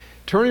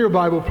Turn your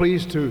Bible,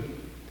 please, to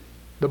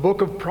the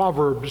book of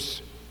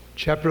Proverbs,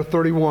 chapter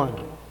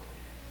 31.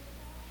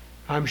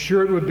 I'm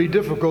sure it would be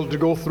difficult to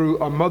go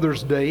through a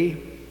Mother's Day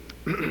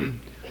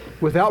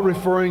without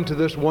referring to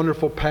this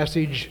wonderful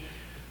passage,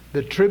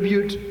 the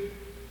tribute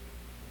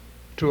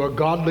to a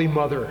godly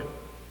mother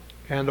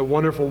and a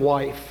wonderful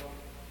wife.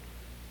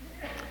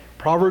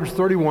 Proverbs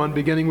 31,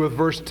 beginning with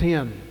verse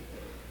 10.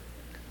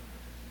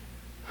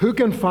 Who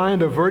can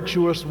find a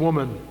virtuous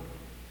woman?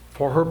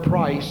 For her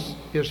price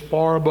is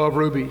far above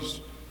rubies.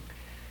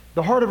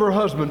 The heart of her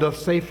husband doth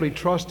safely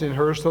trust in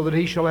her, so that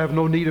he shall have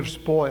no need of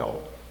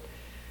spoil.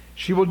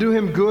 She will do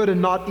him good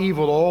and not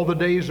evil all the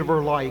days of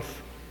her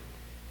life.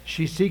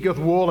 She seeketh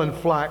wool and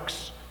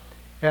flax,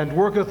 and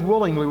worketh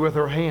willingly with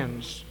her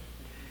hands.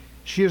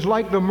 She is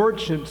like the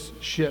merchant's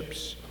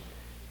ships.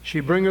 She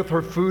bringeth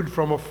her food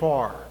from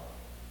afar.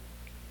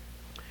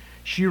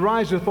 She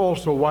riseth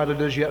also while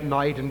it is yet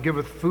night, and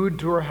giveth food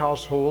to her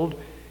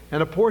household,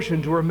 and a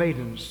portion to her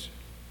maidens.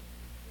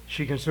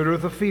 She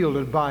considereth a field,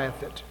 and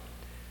buyeth it.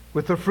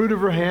 With the fruit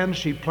of her hands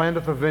she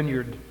planteth a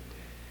vineyard.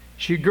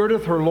 She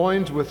girdeth her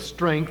loins with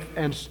strength,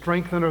 and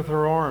strengtheneth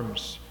her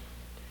arms.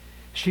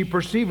 She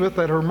perceiveth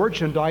that her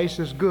merchandise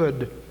is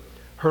good.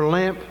 Her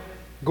lamp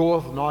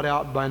goeth not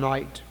out by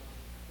night.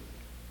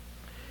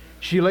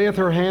 She layeth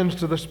her hands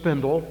to the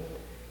spindle,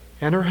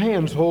 and her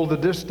hands hold the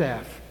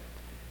distaff.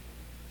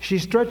 She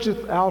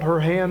stretcheth out her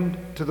hand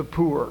to the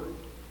poor.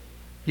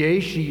 Yea,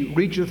 she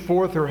reacheth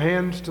forth her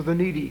hands to the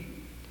needy.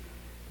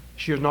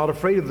 She is not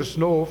afraid of the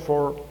snow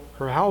for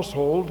her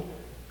household,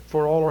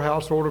 for all her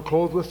household are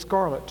clothed with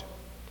scarlet.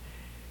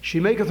 She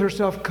maketh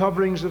herself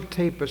coverings of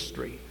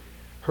tapestry.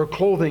 Her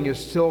clothing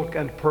is silk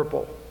and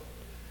purple.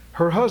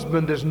 Her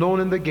husband is known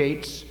in the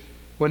gates,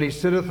 when he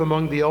sitteth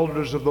among the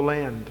elders of the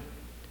land.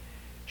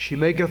 She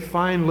maketh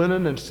fine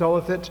linen, and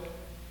selleth it,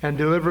 and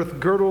delivereth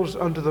girdles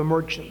unto the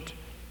merchant.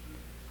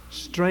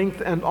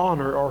 Strength and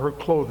honor are her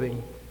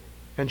clothing,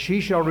 and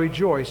she shall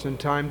rejoice in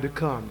time to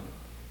come.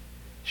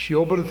 She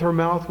openeth her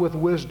mouth with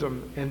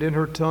wisdom, and in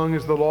her tongue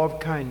is the law of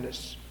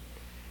kindness.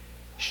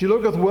 She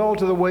looketh well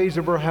to the ways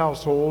of her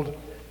household,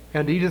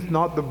 and eateth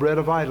not the bread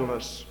of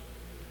idleness.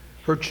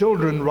 Her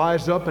children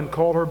rise up and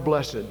call her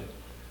blessed.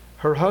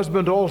 Her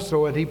husband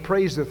also, and he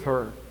praiseth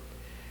her.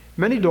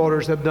 Many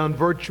daughters have done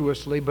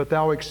virtuously, but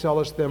thou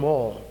excellest them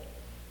all.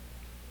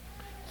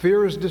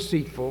 Fear is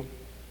deceitful,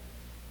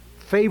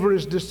 favor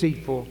is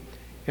deceitful,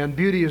 and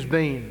beauty is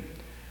vain.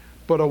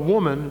 But a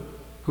woman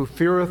who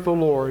feareth the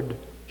Lord,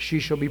 she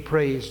shall be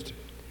praised.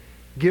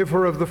 Give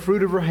her of the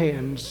fruit of her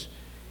hands,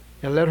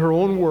 and let her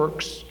own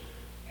works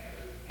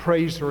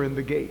praise her in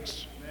the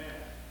gates.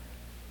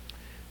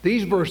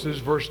 These verses,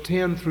 verse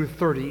 10 through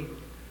 30,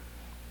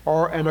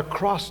 are an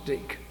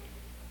acrostic,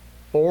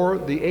 or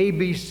the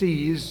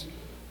ABCs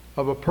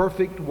of a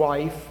perfect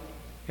wife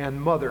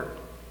and mother.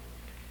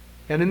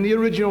 And in the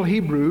original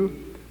Hebrew,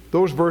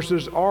 those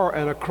verses are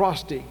an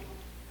acrostic,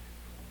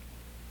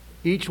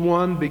 each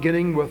one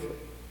beginning with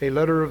a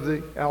letter of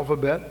the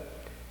alphabet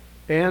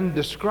and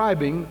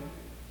describing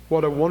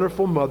what a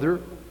wonderful mother,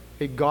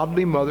 a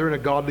godly mother, and a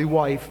godly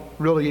wife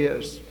really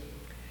is.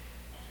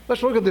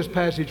 Let's look at this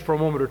passage for a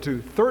moment or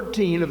two.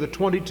 13 of the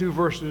 22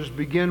 verses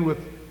begin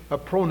with a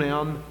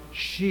pronoun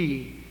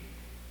she,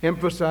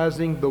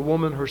 emphasizing the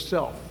woman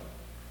herself.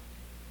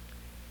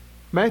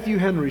 Matthew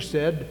Henry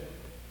said,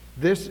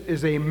 "This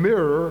is a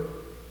mirror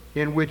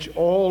in which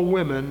all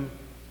women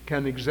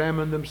can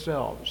examine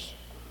themselves."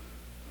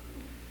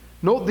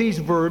 Note these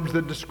verbs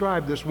that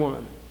describe this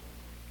woman.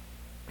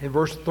 In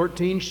verse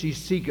 13, she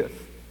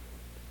seeketh.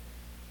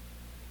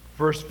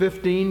 Verse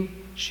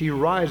 15, she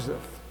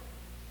riseth.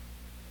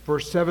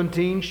 Verse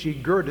 17, she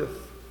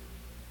girdeth.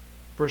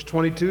 Verse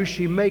 22,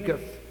 she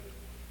maketh.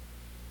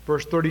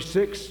 Verse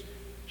 36,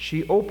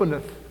 she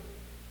openeth.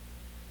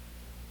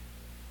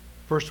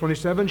 Verse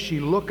 27,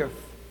 she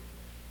looketh.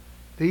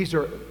 These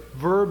are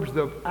verbs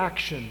of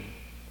action.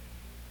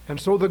 And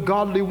so the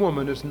godly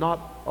woman is not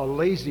a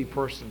lazy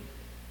person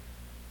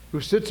who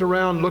sits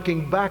around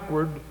looking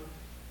backward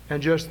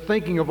and just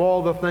thinking of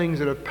all the things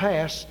that have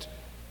passed,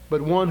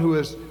 but one who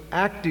is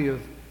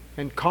active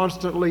and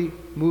constantly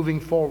moving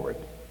forward.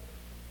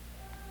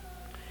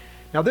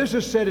 Now, this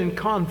is set in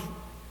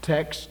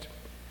context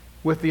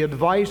with the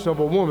advice of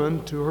a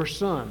woman to her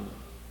son.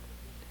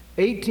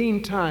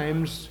 18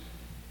 times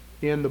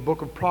in the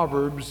book of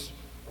Proverbs,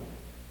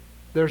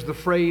 there's the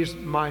phrase,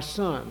 my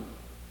son,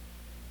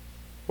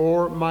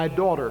 or my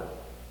daughter.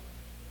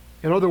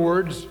 In other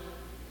words,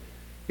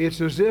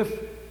 it's as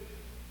if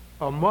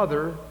a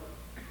mother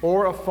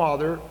or a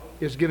father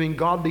is giving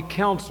godly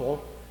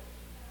counsel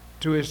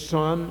to his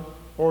son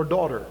or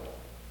daughter.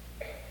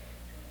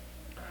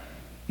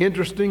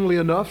 Interestingly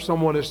enough,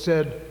 someone has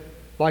said,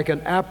 like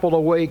an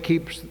apple a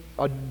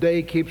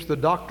day keeps the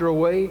doctor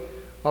away,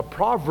 a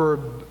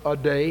proverb a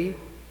day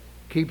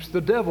keeps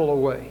the devil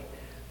away.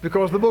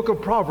 Because the book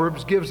of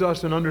Proverbs gives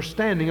us an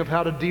understanding of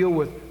how to deal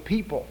with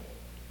people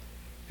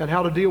and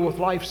how to deal with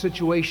life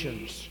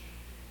situations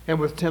and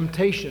with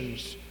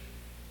temptations,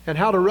 and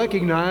how to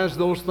recognize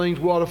those things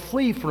we ought to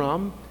flee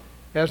from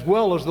as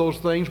well as those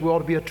things we ought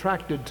to be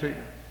attracted to.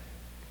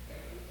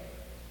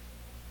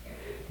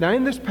 Now,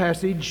 in this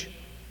passage,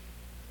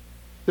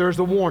 there's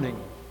a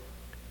warning.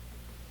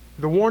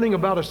 The warning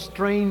about a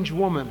strange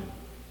woman.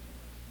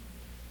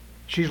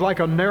 She's like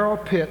a narrow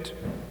pit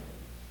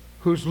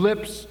whose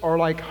lips are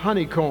like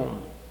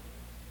honeycomb,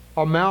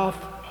 a mouth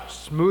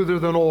smoother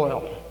than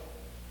oil.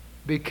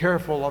 Be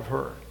careful of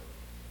her.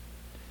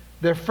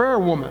 The fair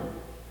woman,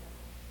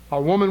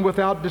 a woman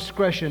without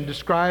discretion,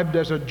 described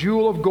as a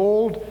jewel of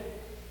gold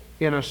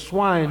in a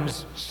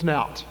swine's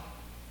snout.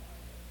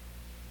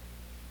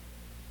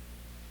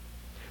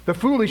 The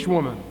foolish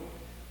woman,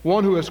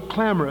 one who is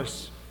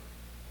clamorous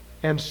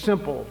and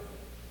simple,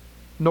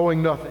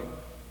 knowing nothing.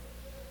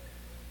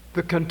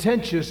 The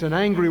contentious and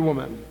angry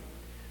woman,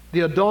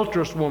 the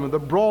adulterous woman, the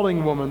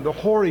brawling woman, the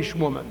whorish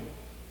woman.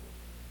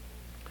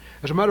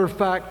 As a matter of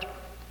fact,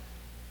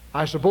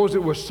 I suppose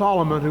it was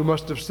Solomon who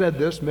must have said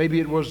this. Maybe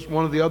it was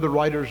one of the other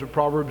writers of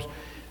Proverbs.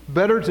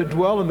 Better to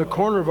dwell in the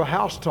corner of a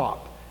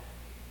housetop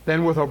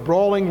than with a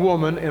brawling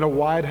woman in a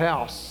wide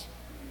house.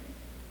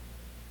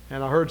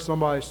 And I heard some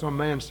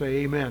man say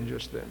amen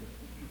just then.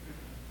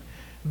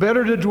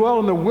 Better to dwell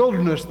in the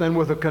wilderness than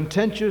with a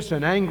contentious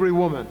and angry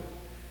woman.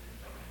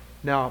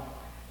 Now,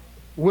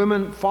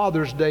 women,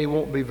 Father's Day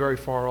won't be very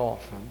far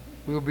off.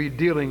 We'll be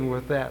dealing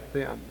with that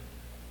then.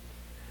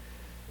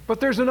 But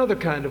there's another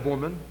kind of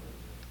woman,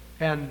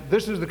 and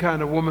this is the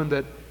kind of woman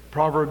that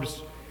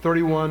Proverbs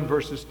 31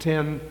 verses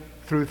 10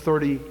 through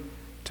 30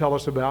 tell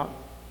us about.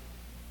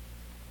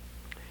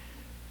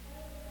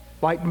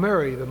 Like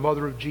Mary, the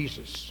mother of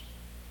Jesus,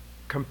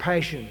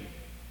 compassion,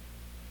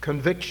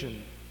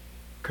 conviction,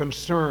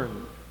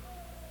 concern.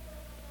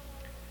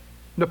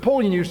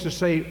 Napoleon used to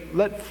say,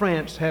 let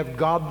France have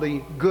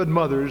godly, good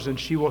mothers, and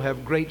she will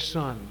have great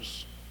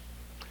sons.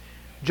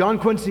 John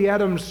Quincy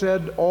Adams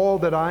said, all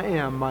that I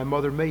am, my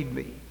mother made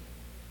me.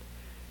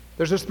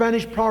 There's a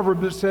Spanish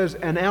proverb that says,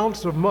 an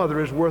ounce of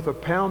mother is worth a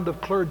pound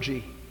of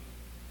clergy.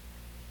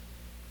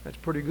 That's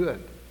pretty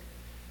good.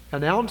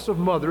 An ounce of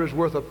mother is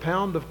worth a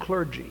pound of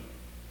clergy.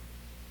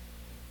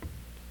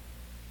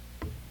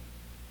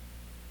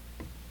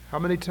 How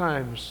many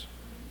times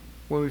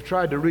when we've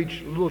tried to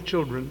reach little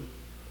children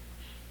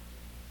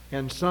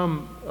and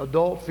some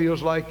adult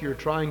feels like you're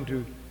trying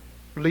to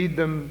lead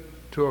them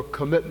to a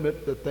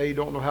commitment that they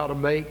don't know how to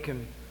make,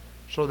 and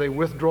so they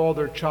withdraw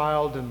their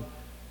child and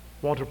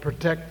want to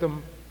protect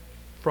them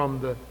from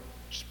the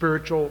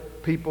spiritual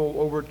people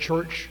over at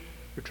church.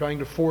 They're trying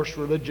to force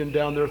religion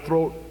down their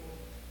throat.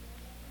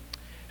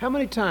 How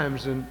many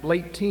times in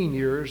late teen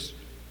years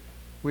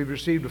we've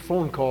received a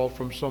phone call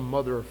from some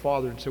mother or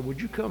father and said,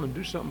 would you come and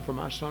do something for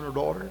my son or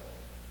daughter?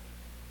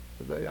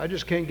 I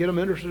just can't get them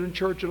interested in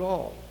church at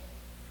all.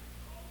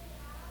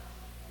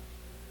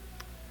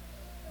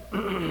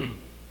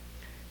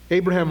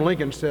 Abraham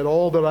Lincoln said,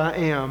 all that I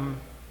am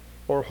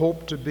or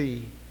hope to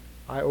be,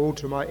 I owe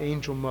to my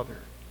angel mother.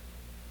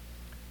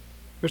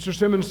 Mr.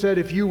 Simmons said,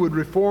 if you would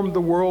reform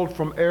the world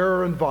from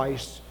error and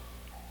vice,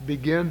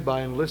 begin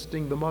by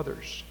enlisting the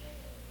mothers.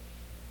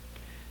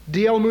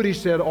 D.L. Moody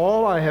said,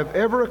 all I have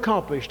ever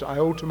accomplished, I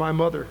owe to my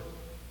mother.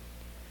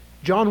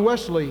 John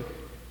Wesley,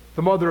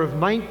 the mother of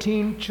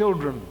 19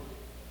 children,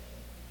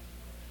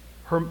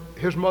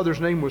 his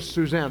mother's name was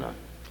Susanna.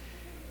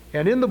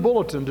 And in the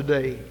bulletin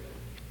today,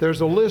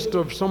 there's a list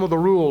of some of the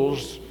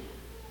rules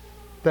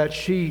that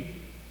she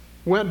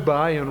went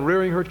by in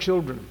rearing her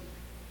children.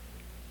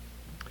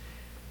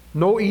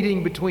 No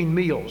eating between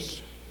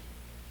meals.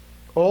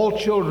 All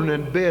children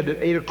in bed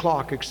at 8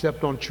 o'clock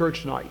except on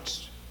church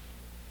nights.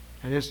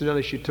 And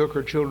incidentally, she took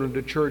her children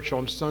to church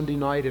on Sunday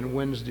night and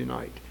Wednesday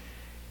night.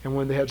 And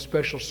when they had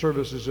special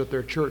services at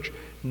their church,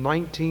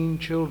 19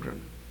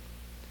 children.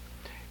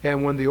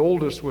 And when the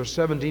oldest was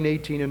 17,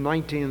 18, and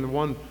 19, and the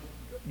one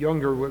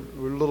younger were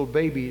little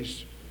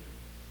babies,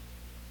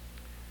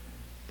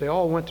 they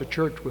all went to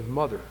church with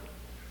mother.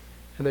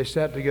 And they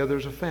sat together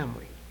as a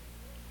family.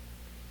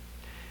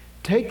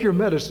 Take your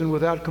medicine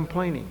without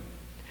complaining.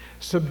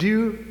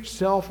 Subdue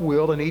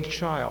self-will in each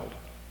child.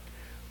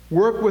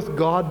 Work with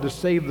God to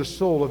save the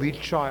soul of each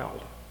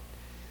child.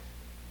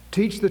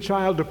 Teach the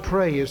child to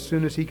pray as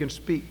soon as he can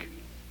speak.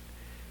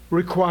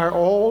 Require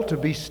all to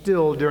be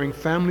still during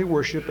family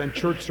worship and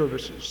church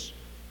services.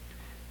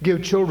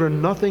 Give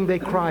children nothing they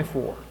cry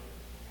for.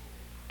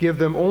 Give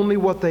them only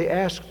what they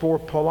ask for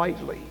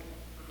politely.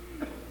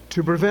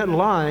 To prevent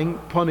lying,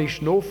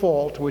 punish no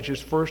fault which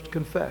is first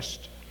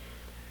confessed.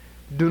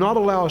 Do not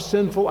allow a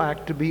sinful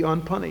act to be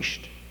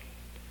unpunished.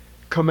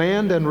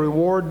 Command and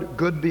reward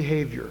good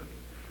behavior.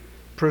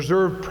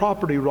 Preserve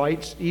property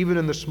rights even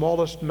in the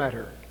smallest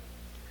matter.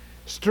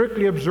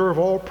 Strictly observe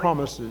all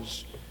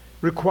promises.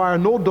 Require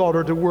no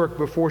daughter to work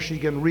before she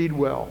can read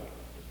well.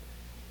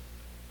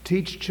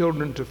 Teach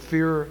children to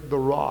fear the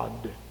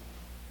rod.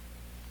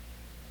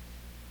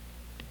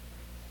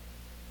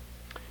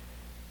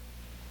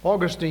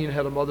 Augustine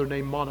had a mother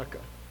named Monica.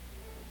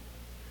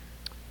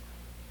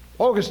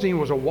 Augustine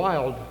was a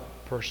wild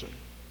person.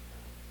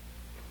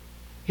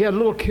 He had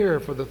little care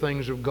for the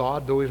things of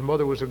God, though his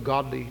mother was a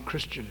godly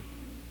Christian.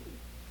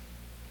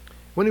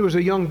 When he was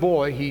a young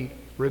boy, he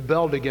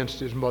rebelled against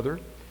his mother.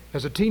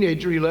 As a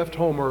teenager, he left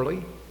home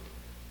early.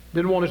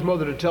 Didn't want his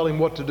mother to tell him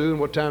what to do and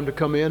what time to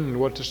come in and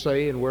what to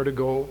say and where to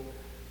go.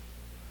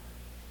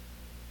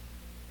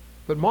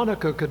 But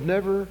Monica could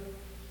never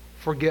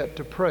forget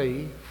to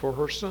pray for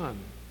her son.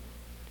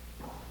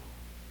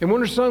 And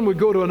when her son would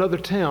go to another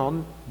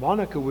town,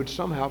 Monica would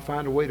somehow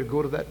find a way to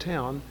go to that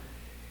town.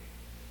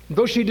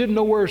 Though she didn't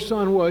know where her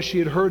son was, she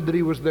had heard that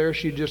he was there.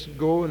 She'd just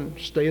go and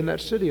stay in that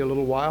city a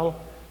little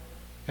while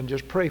and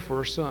just pray for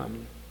her son.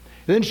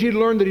 And then she'd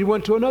learned that he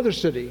went to another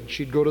city.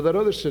 She'd go to that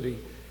other city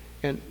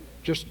and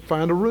just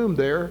find a room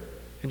there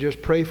and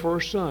just pray for her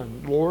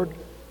son. Lord,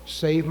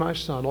 save my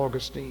son,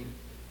 Augustine.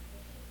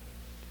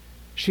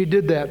 She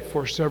did that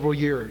for several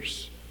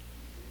years.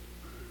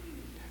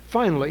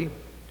 Finally,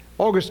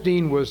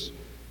 Augustine was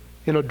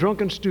in a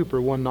drunken stupor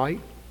one night.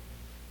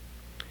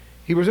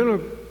 He was in a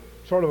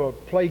sort of a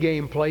play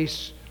game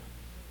place.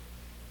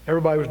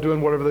 Everybody was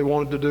doing whatever they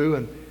wanted to do,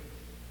 and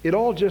it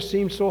all just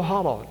seemed so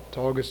hollow to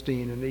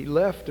Augustine. And he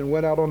left and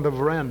went out on the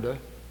veranda.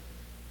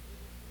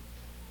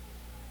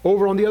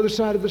 Over on the other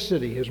side of the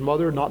city, his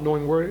mother, not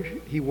knowing where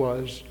he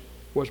was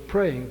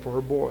praying for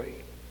her boy.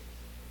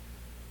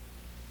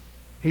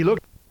 He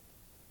looked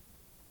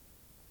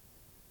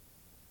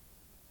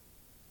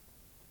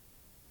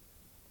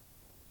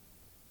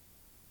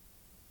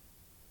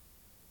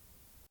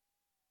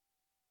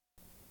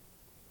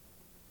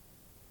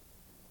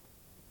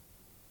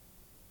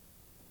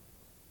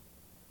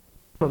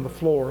on the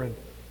floor and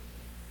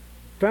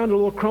found a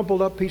little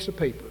crumpled up piece of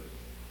paper.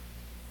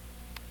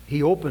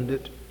 He opened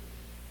it.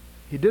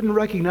 He didn't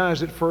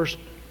recognize at first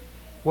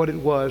what it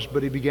was,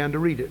 but he began to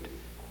read it.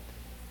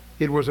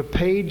 It was a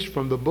page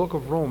from the book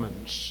of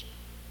Romans.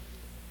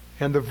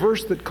 And the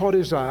verse that caught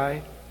his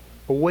eye,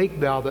 "Awake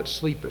thou that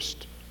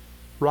sleepest,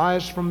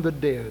 rise from the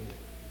dead.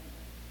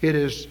 It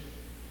is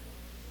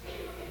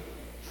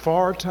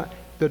far time,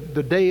 the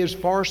day is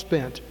far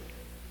spent."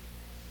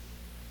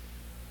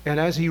 And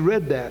as he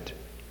read that,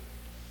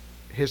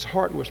 his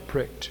heart was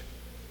pricked.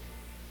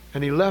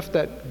 And he left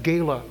that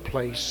gala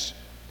place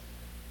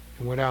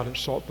and went out and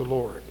sought the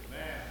Lord.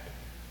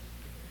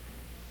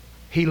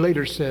 He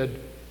later said,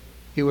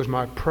 "It was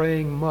my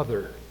praying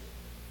mother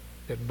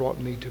that brought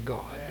me to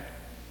God."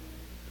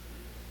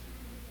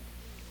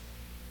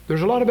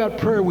 There's a lot about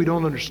prayer we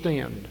don't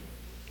understand.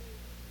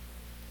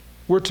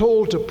 We're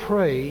told to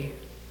pray.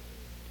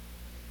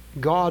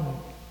 God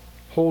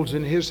holds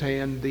in His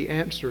hand the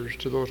answers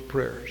to those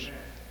prayers.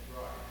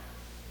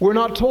 We're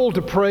not told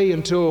to pray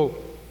until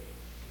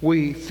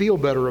we feel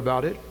better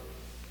about it.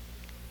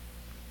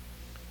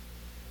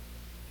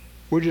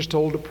 We're just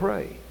told to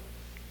pray.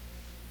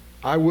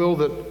 I will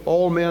that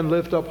all men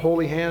lift up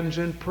holy hands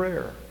in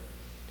prayer.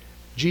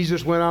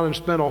 Jesus went out and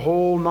spent a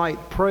whole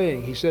night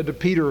praying. He said to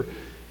Peter,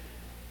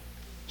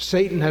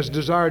 "Satan has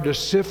desired to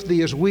sift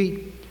thee as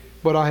wheat,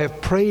 but I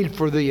have prayed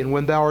for thee, and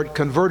when thou art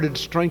converted,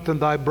 strengthen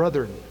thy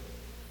brethren."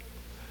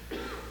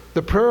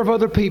 The prayer of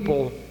other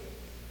people,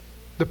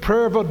 the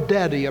prayer of a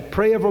daddy, a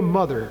prayer of a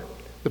mother,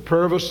 the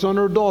prayer of a son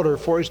or daughter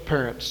for his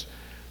parents,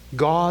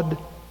 God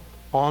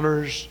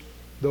honors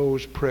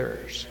those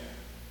prayers.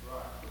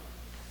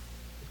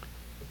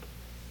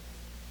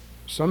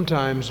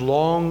 Sometimes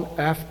long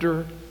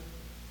after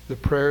the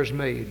prayer is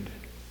made,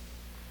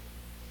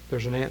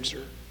 there's an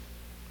answer.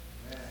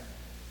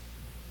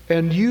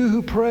 And you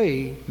who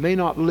pray may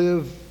not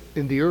live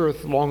in the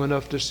earth long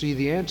enough to see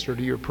the answer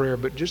to your prayer,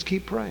 but just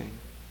keep praying.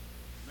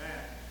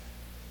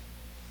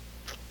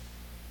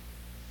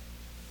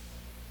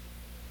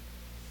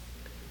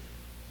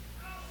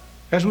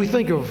 As we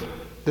think of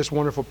this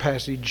wonderful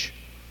passage,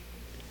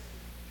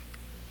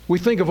 we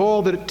think of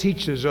all that it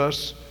teaches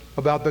us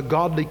about the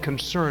godly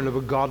concern of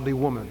a godly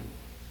woman.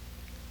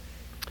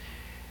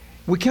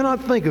 We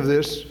cannot think of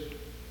this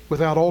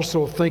without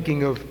also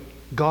thinking of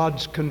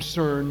God's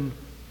concern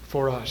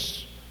for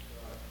us.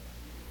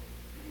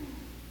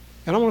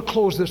 And I want to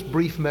close this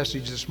brief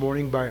message this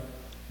morning by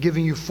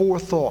giving you 4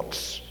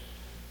 thoughts.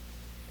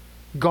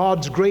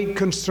 God's great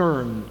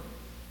concern,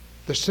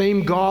 the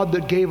same God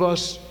that gave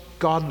us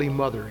godly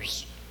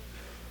mothers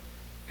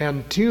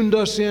and tuned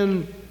us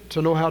in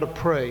to know how to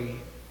pray,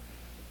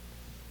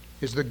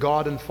 is the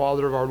God and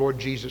Father of our Lord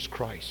Jesus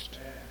Christ.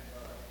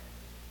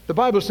 The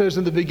Bible says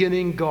in the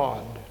beginning,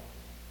 God.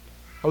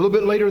 A little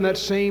bit later in that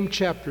same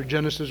chapter,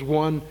 Genesis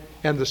 1,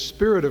 and the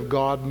Spirit of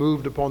God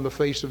moved upon the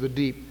face of the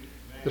deep,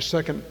 the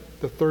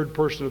third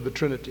person of the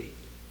Trinity.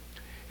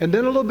 And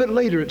then a little bit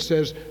later it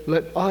says,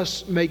 let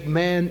us make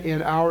man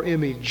in our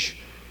image.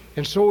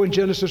 And so in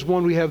Genesis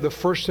 1 we have the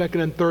first, second,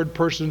 and third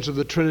persons of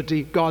the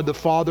Trinity, God the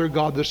Father,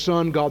 God the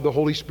Son, God the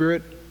Holy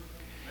Spirit.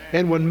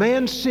 And when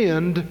man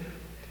sinned,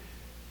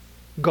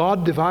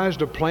 God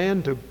devised a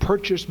plan to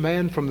purchase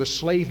man from the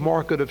slave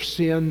market of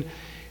sin,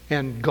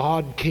 and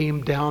God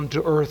came down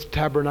to earth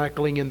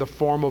tabernacling in the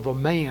form of a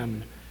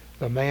man,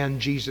 the man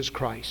Jesus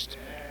Christ.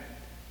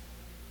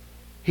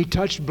 He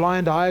touched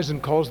blind eyes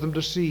and caused them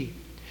to see.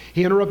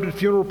 He interrupted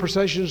funeral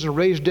processions and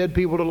raised dead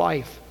people to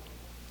life.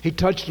 He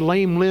touched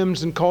lame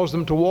limbs and caused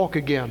them to walk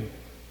again.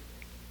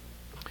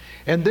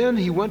 And then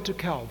he went to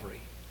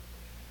Calvary.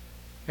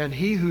 And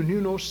he who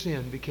knew no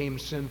sin became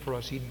sin for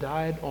us. He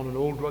died on an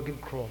old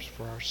rugged cross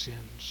for our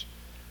sins.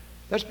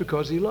 That's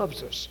because he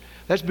loves us.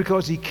 That's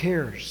because he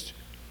cares.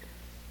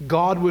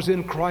 God was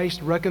in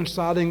Christ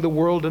reconciling the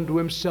world unto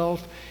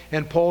himself.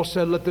 And Paul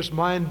said, let this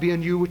mind be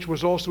in you, which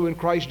was also in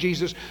Christ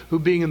Jesus, who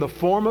being in the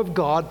form of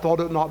God,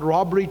 thought it not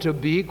robbery to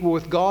be equal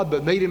with God,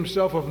 but made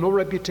himself of no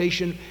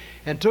reputation,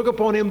 and took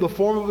upon him the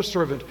form of a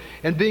servant.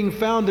 And being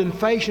found in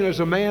fashion as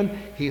a man,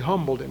 he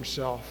humbled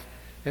himself,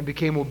 and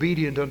became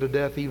obedient unto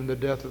death, even the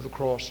death of the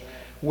cross.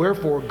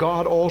 Wherefore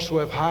God also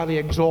hath highly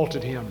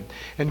exalted him,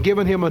 and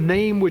given him a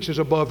name which is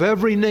above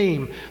every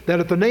name, that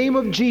at the name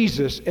of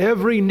Jesus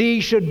every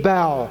knee should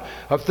bow,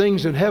 of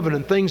things in heaven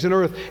and things in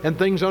earth and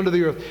things under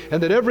the earth,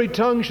 and that every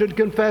tongue should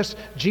confess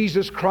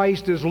Jesus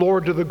Christ is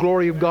Lord, to the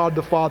glory of God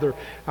the Father.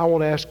 I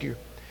want to ask you,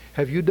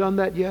 have you done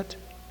that yet?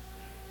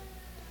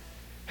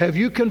 Have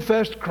you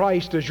confessed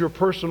Christ as your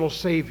personal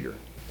Savior?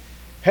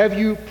 Have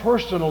you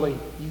personally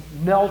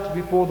knelt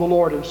before the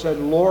Lord and said,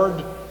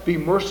 Lord, be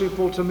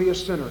merciful to me, a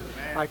sinner?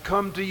 I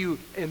come to you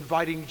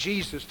inviting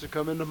Jesus to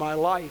come into my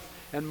life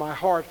and my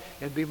heart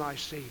and be my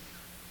Savior.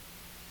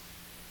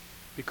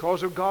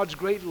 Because of God's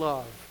great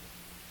love,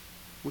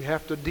 we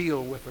have to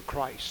deal with the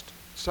Christ.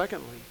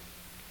 Secondly,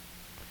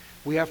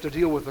 we have to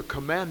deal with the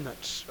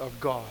commandments of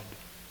God.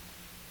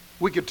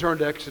 We could turn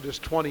to Exodus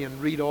 20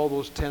 and read all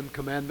those 10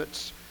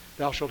 commandments.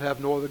 Thou shalt have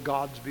no other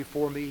gods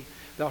before me.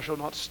 Thou shalt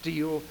not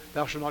steal.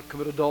 Thou shalt not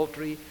commit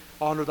adultery.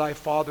 Honor thy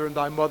father and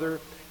thy mother,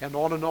 and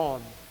on and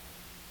on.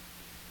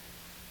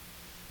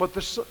 But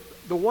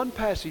the one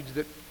passage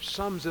that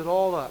sums it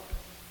all up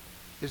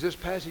is this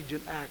passage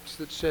in Acts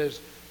that says,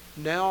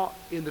 now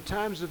in the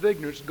times of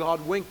ignorance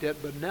God winked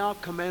at, but now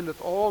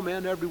commandeth all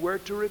men everywhere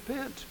to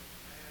repent.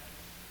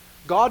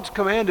 God's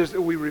command is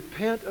that we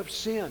repent of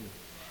sin,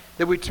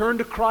 that we turn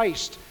to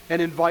Christ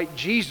and invite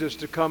Jesus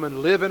to come and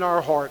live in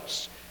our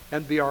hearts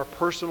and be our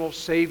personal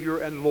Savior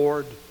and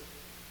Lord.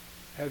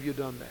 Have you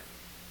done that?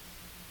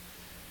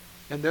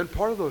 And then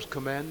part of those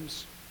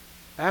commands,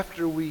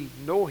 after we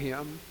know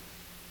him,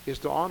 is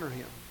to honor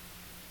him.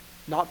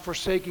 Not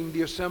forsaking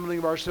the assembling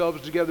of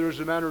ourselves together as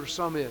the manner of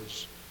some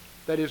is.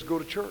 That is, go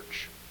to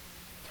church.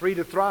 3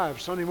 to thrive,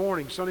 Sunday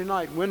morning, Sunday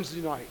night,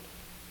 Wednesday night.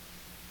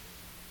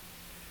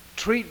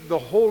 Treat the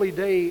holy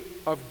day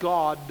of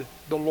God,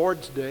 the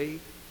Lord's Day,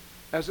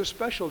 as a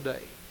special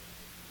day.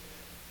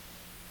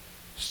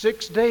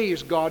 6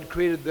 days God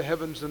created the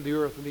heavens and the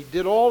earth, and he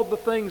did all of the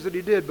things that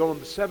he did, but on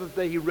the 7th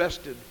day he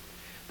rested.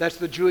 That's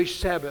the Jewish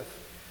Sabbath.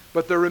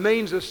 But there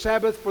remains a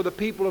Sabbath for the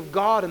people of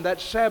God, and that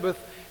Sabbath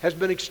has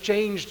been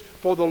exchanged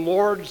for the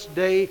Lord's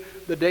Day,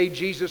 the day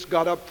Jesus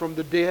got up from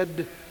the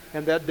dead,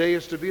 and that day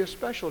is to be a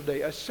special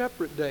day, a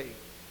separate day.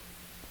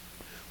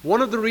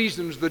 One of the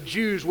reasons the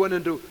Jews went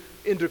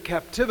into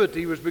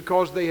captivity was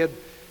because they had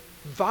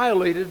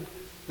violated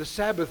the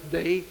Sabbath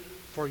day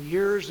for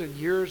years and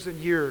years and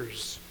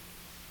years.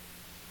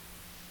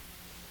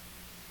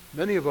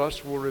 Many of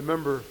us will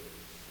remember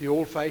the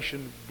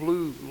old-fashioned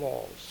blue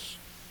laws.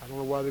 I don't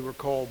know why they were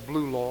called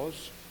blue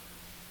laws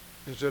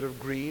instead of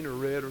green or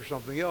red or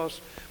something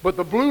else. But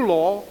the blue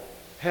law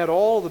had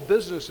all the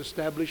business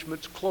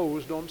establishments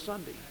closed on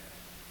Sunday.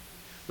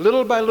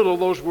 Little by little,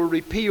 those were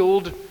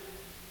repealed,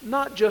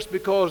 not just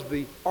because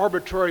the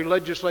arbitrary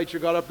legislature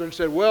got up there and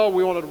said, well,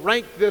 we want to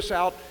rank this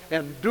out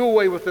and do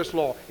away with this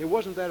law. It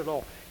wasn't that at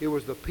all. It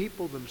was the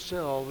people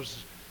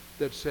themselves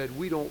that said,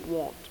 we don't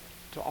want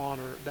to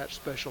honor that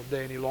special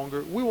day any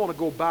longer. We want to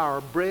go buy our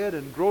bread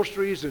and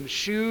groceries and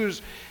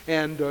shoes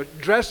and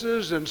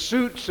dresses and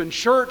suits and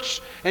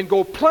shirts and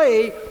go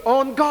play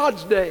on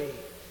God's day.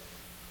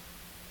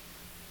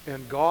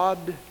 And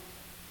God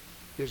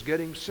is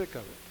getting sick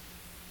of it.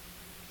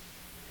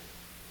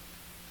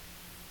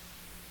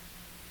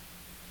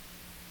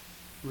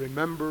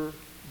 Remember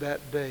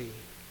that day.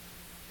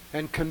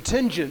 And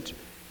contingent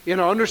in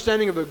our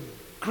understanding of the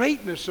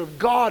greatness of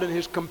God and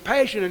his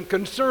compassion and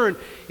concern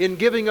in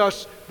giving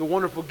us the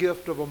wonderful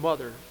gift of a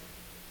mother,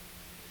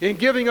 in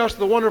giving us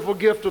the wonderful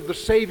gift of the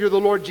Savior, the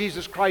Lord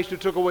Jesus Christ, who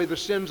took away the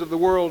sins of the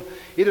world,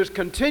 it is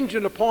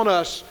contingent upon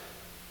us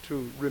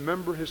to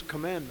remember his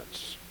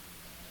commandments.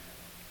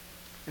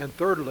 And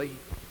thirdly,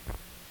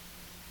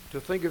 to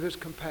think of his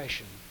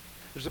compassion.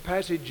 There's a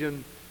passage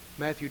in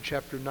Matthew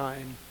chapter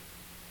 9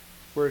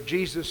 where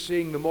Jesus,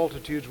 seeing the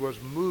multitudes,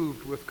 was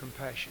moved with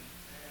compassion.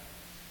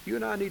 You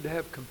and I need to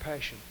have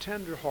compassion,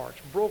 tender hearts,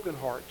 broken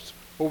hearts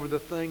over the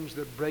things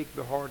that break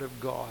the heart of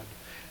God.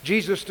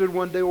 Jesus stood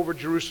one day over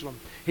Jerusalem.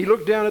 He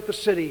looked down at the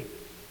city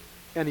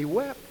and he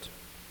wept.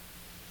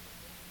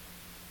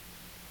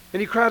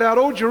 And he cried out,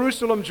 "O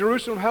Jerusalem,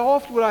 Jerusalem, how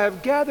oft would I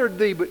have gathered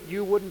thee, but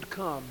you wouldn't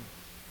come."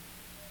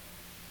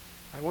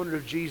 I wonder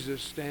if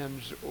Jesus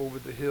stands over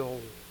the hill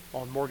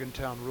on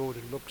Morgantown Road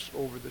and looks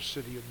over the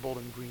city of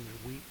Bowling Green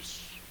and weeps.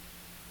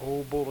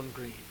 Oh, Bowling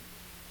Green.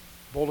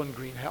 Bowling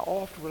Green, how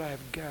oft would I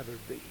have gathered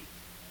thee,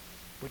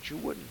 but you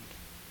wouldn't.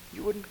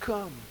 You wouldn't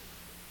come.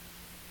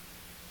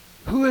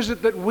 Who is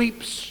it that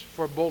weeps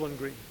for Bowling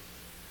Green?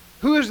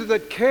 Who is it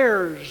that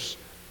cares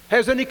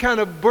has any kind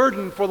of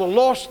burden for the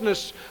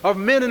lostness of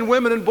men and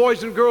women and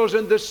boys and girls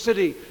in this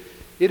city,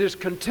 it is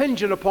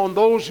contingent upon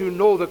those who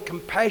know the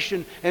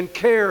compassion and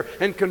care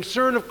and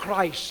concern of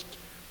Christ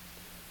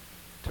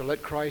to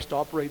let Christ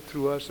operate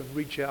through us and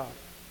reach out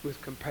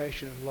with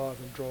compassion and love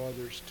and draw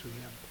others to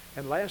Him.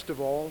 And last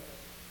of all,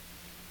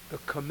 the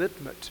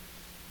commitment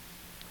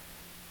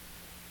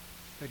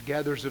that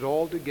gathers it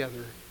all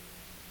together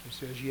and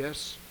says,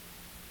 yes,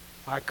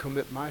 I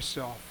commit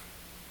myself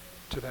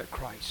to that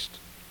Christ,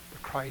 the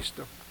Christ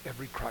of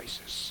every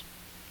crisis.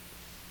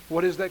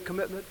 What is that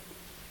commitment?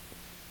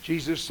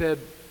 Jesus said,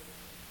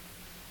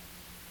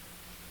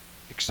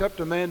 except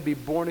a man be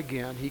born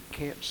again, he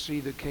can't see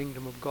the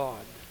kingdom of God.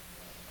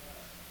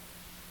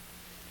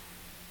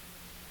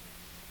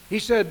 He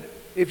said,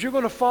 if you're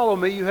going to follow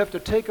me, you have to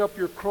take up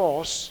your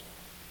cross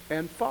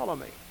and follow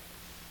me.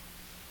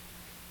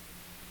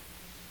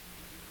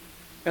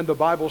 And the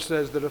Bible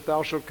says that if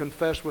thou shalt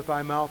confess with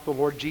thy mouth the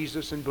Lord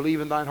Jesus and believe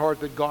in thine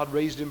heart that God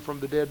raised him from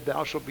the dead,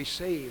 thou shalt be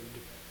saved.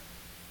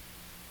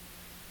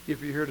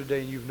 If you're here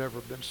today and you've never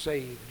been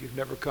saved, you've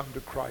never come to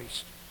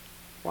Christ,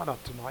 why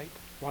not tonight?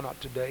 Why not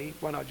today?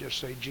 Why not just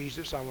say,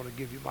 Jesus, I want to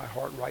give you my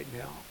heart right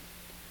now.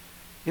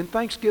 In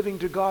thanksgiving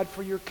to God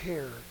for your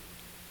care.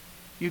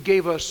 You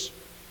gave us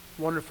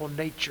wonderful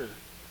nature.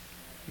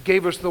 You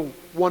gave us the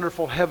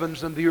wonderful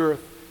heavens and the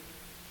earth.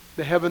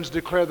 The heavens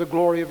declare the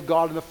glory of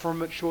God, and the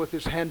firmament showeth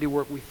His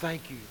handiwork. We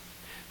thank you.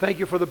 Thank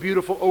you for the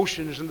beautiful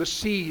oceans and the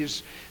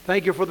seas.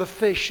 Thank you for the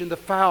fish and the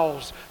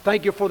fowls.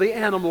 Thank you for the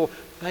animal.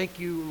 Thank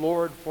you,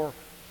 Lord, for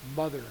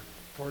Mother,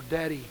 for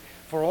Daddy,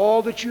 for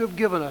all that you have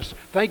given us.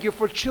 Thank you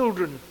for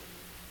children.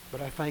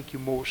 But I thank you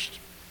most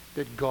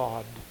that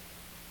God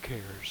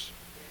cares.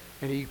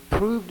 And He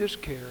proved His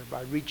care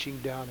by reaching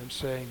down and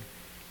saying,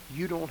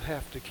 you don't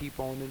have to keep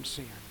on in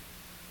sin.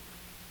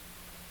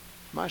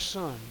 My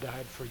Son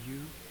died for you.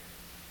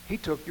 He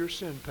took your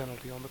sin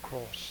penalty on the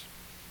cross.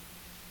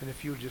 And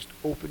if you'll just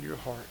open your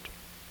heart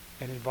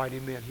and invite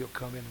Him in, He'll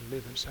come in and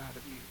live inside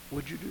of you.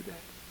 Would you do that?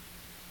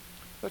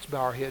 Let's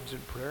bow our heads in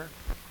prayer.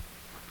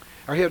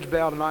 Our heads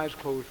bowed and eyes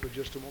closed for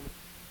just a moment.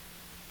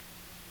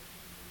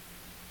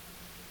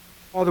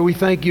 Father, we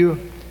thank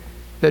you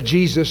that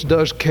Jesus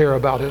does care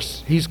about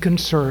us. He's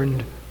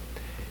concerned.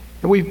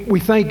 And we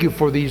thank you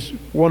for these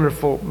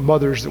wonderful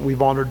mothers that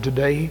we've honored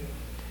today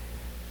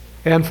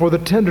and for the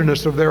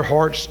tenderness of their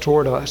hearts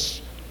toward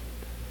us.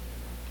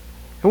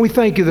 And we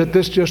thank you that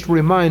this just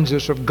reminds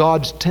us of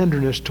God's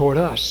tenderness toward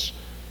us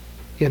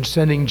in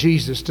sending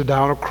Jesus to die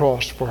on a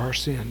cross for our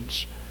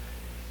sins.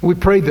 We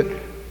pray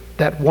that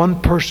that one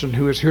person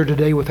who is here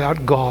today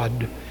without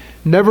God,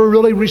 never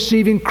really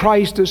receiving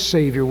Christ as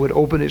Savior, would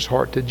open his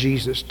heart to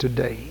Jesus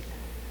today.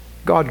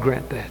 God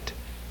grant that.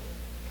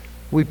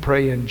 We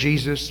pray in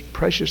Jesus'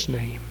 precious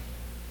name.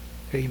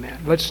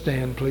 Amen. Let's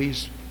stand,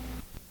 please.